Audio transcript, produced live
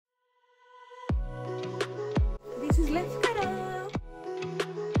is Lefkara.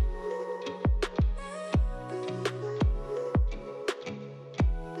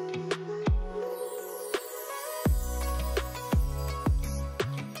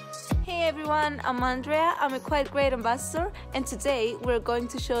 Hey everyone, I'm Andrea. I'm a quite great ambassador, and today we're going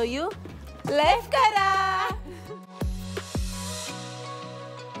to show you Lefkara.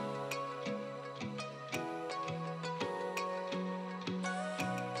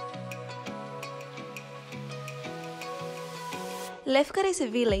 Lefkara is a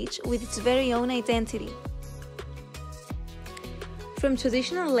village with its very own identity. From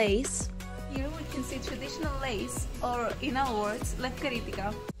traditional lace, here we can see traditional lace, or in our words,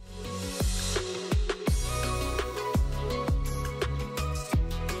 Lefkaritika.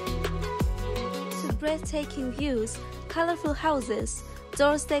 To breathtaking views, colorful houses,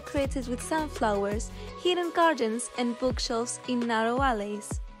 doors decorated with sunflowers, hidden gardens and bookshelves in narrow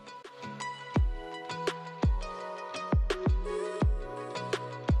alleys.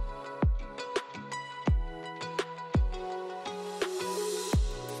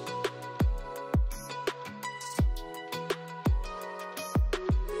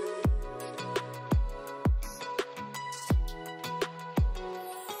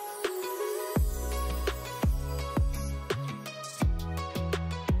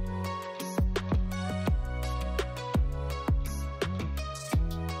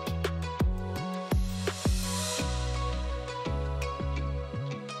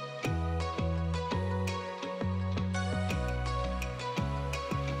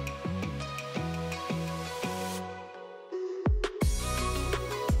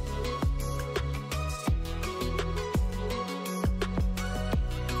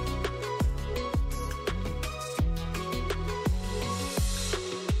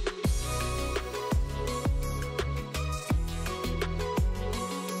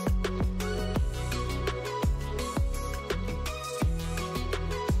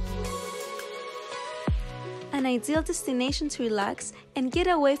 An ideal destination to relax and get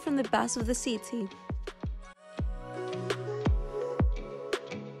away from the buzz of the city.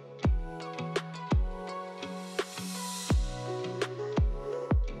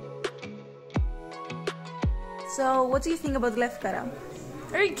 So, what do you think about Lefkara?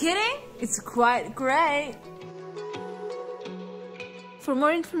 Are you kidding? It's quite great. For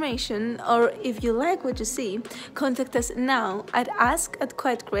more information, or if you like what you see, contact us now at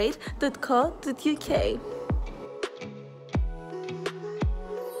ask@quitegreat.co.uk.